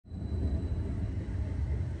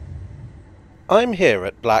I'm here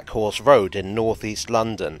at Blackhorse Road in northeast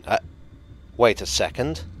London. Wait a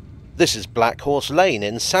second. This is Blackhorse Lane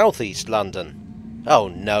in southeast London. Oh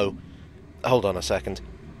no. Hold on a second.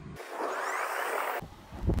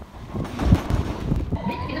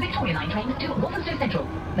 This is a Victoria Line train to Walthamstow Central.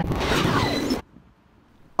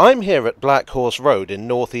 I'm here at Blackhorse Road in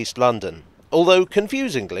northeast London, although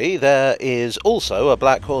confusingly there is also a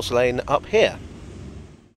Blackhorse Lane up here.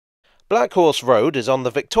 Blackhorse Road is on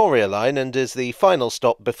the Victoria Line and is the final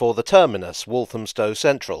stop before the terminus, Walthamstow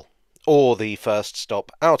Central, or the first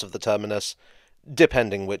stop out of the terminus,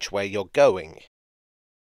 depending which way you're going.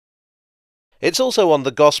 It's also on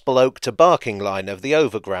the Gospel Oak to Barking line of the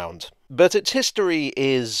Overground, but its history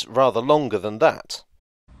is rather longer than that.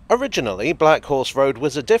 Originally, Blackhorse Road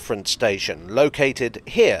was a different station, located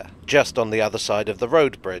here, just on the other side of the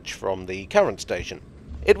road bridge from the current station.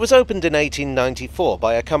 It was opened in 1894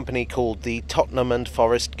 by a company called the Tottenham and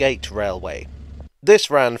Forest Gate Railway.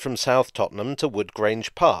 This ran from South Tottenham to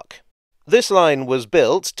Woodgrange Park. This line was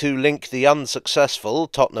built to link the unsuccessful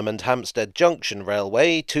Tottenham and Hampstead Junction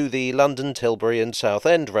Railway to the London, Tilbury and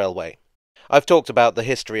Southend Railway. I've talked about the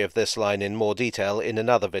history of this line in more detail in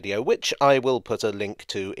another video, which I will put a link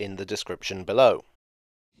to in the description below.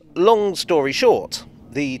 Long story short,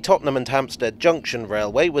 the Tottenham and Hampstead Junction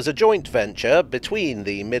Railway was a joint venture between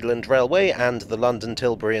the Midland Railway and the London,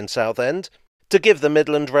 Tilbury and Southend to give the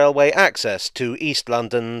Midland Railway access to East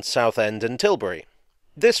London, Southend and Tilbury.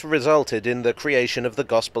 This resulted in the creation of the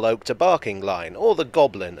Gospel Oak to Barking line, or the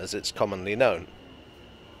Goblin as it's commonly known.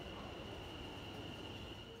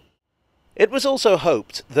 It was also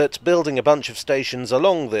hoped that building a bunch of stations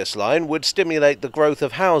along this line would stimulate the growth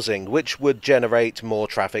of housing, which would generate more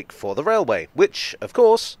traffic for the railway, which, of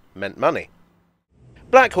course, meant money.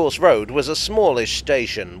 Blackhorse Road was a smallish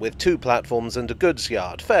station with 2 platforms and a goods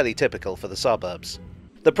yard, fairly typical for the suburbs.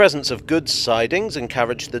 The presence of goods sidings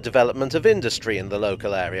encouraged the development of industry in the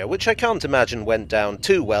local area, which I can't imagine went down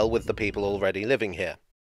too well with the people already living here.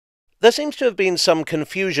 There seems to have been some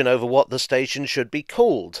confusion over what the station should be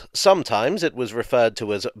called. Sometimes it was referred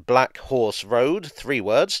to as Blackhorse Road, 3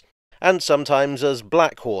 words, and sometimes as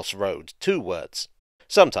Blackhorse Road, 2 words.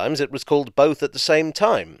 Sometimes it was called both at the same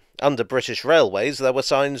time. Under British Railways there were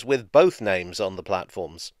signs with both names on the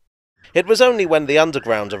platforms. It was only when the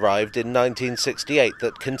Underground arrived in 1968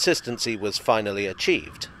 that consistency was finally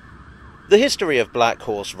achieved. The history of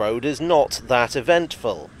Blackhorse Road is not that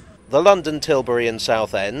eventful. The London, Tilbury and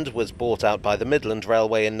Southend was bought out by the Midland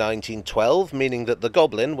Railway in 1912, meaning that the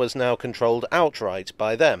Goblin was now controlled outright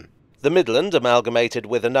by them. The Midland amalgamated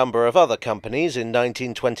with a number of other companies in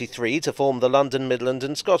 1923 to form the London, Midland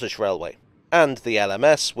and Scottish Railway, and the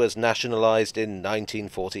LMS was nationalised in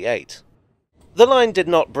 1948. The line did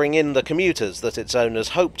not bring in the commuters that its owners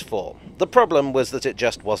hoped for. The problem was that it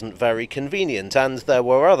just wasn't very convenient, and there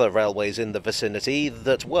were other railways in the vicinity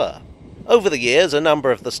that were. Over the years, a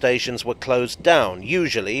number of the stations were closed down,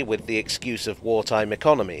 usually with the excuse of wartime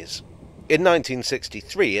economies. In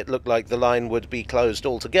 1963, it looked like the line would be closed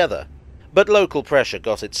altogether, but local pressure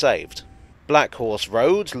got it saved. Blackhorse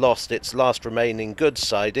Road lost its last remaining goods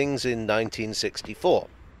sidings in 1964.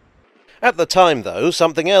 At the time, though,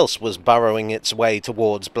 something else was burrowing its way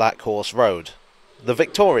towards Blackhorse Road. The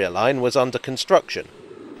Victoria Line was under construction.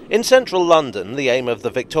 In central London, the aim of the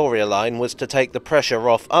Victoria Line was to take the pressure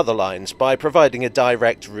off other lines by providing a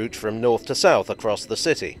direct route from north to south across the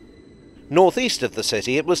city. Northeast of the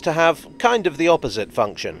city, it was to have kind of the opposite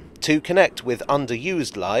function, to connect with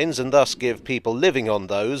underused lines and thus give people living on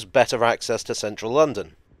those better access to central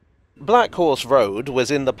London. Blackhorse Road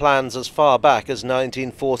was in the plans as far back as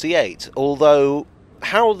 1948, although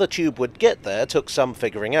how the tube would get there took some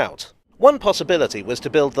figuring out. One possibility was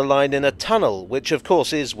to build the line in a tunnel, which of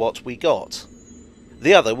course is what we got.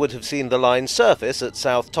 The other would have seen the line surface at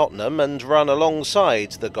South Tottenham and run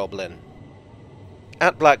alongside the Goblin.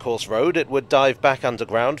 At Blackhorse Road it would dive back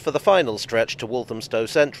underground for the final stretch to Walthamstow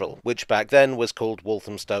Central, which back then was called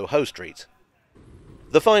Walthamstow Hoe Street.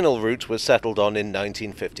 The final route was settled on in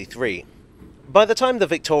 1953. By the time the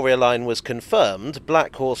Victoria Line was confirmed,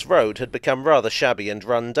 Blackhorse Road had become rather shabby and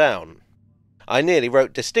run down. I nearly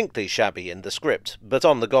wrote distinctly shabby in the script, but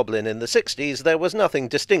on the Goblin in the 60s there was nothing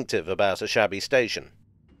distinctive about a shabby station.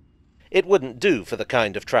 It wouldn't do for the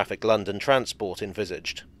kind of traffic London transport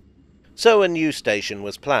envisaged. So a new station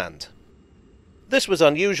was planned. This was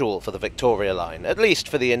unusual for the Victoria Line, at least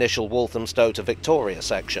for the initial Walthamstow to Victoria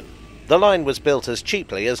section. The line was built as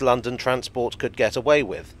cheaply as London transport could get away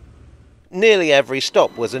with. Nearly every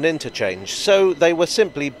stop was an interchange, so they were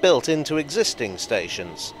simply built into existing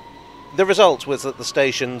stations. The result was that the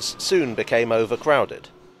stations soon became overcrowded.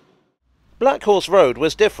 Blackhorse Road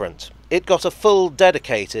was different. It got a full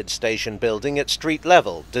dedicated station building at street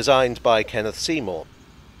level, designed by Kenneth Seymour.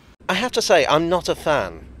 I have to say, I'm not a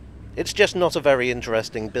fan. It's just not a very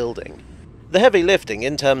interesting building. The heavy lifting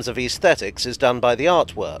in terms of aesthetics is done by the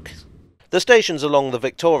artwork. The stations along the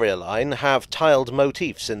Victoria line have tiled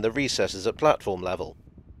motifs in the recesses at platform level.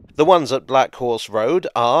 The ones at Blackhorse Road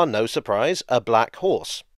are, no surprise, a black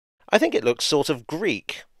horse. I think it looks sort of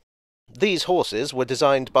Greek. These horses were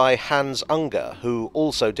designed by Hans Unger, who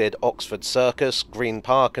also did Oxford Circus, Green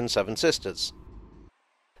Park and Seven Sisters.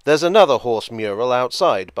 There's another horse mural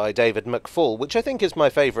outside by David McFall, which I think is my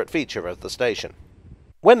favourite feature of the station.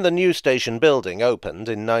 When the new station building opened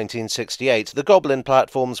in 1968, the Goblin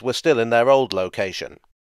platforms were still in their old location.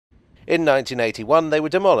 In 1981 they were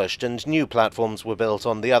demolished and new platforms were built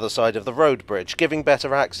on the other side of the road bridge, giving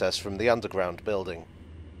better access from the underground building.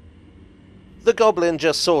 The Goblin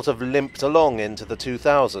just sort of limped along into the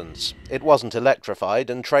 2000s. It wasn't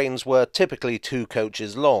electrified and trains were typically 2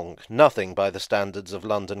 coaches long, nothing by the standards of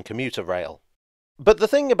London commuter rail. But the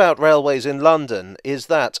thing about railways in London is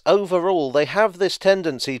that, overall, they have this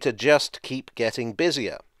tendency to just keep getting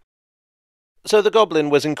busier. So the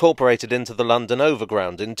Goblin was incorporated into the London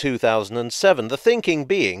Overground in 2007, the thinking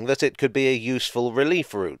being that it could be a useful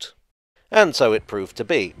relief route. And so it proved to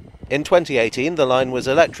be. In 2018 the line was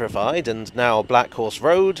electrified, and now Blackhorse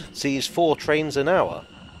Road sees 4 trains an hour.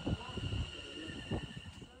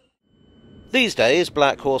 These days,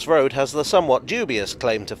 Blackhorse Road has the somewhat dubious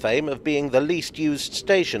claim to fame of being the least used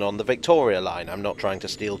station on the Victoria line. I'm not trying to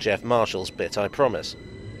steal Jeff Marshall's bit, I promise.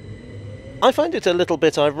 I find it a little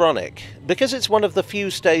bit ironic, because it's one of the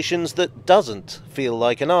few stations that doesn't feel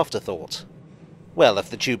like an afterthought. Well, if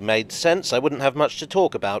the tube made sense, I wouldn't have much to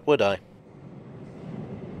talk about, would I?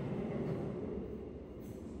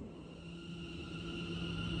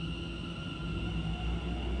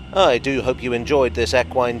 I do hope you enjoyed this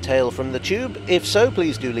equine tale from the tube. If so,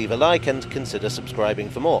 please do leave a like and consider subscribing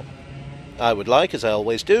for more. I would like, as I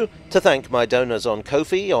always do, to thank my donors on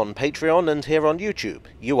Ko-fi, on Patreon and here on YouTube.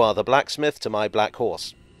 You are the blacksmith to my black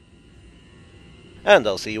horse. And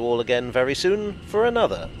I'll see you all again very soon for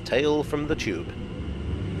another Tale from the Tube.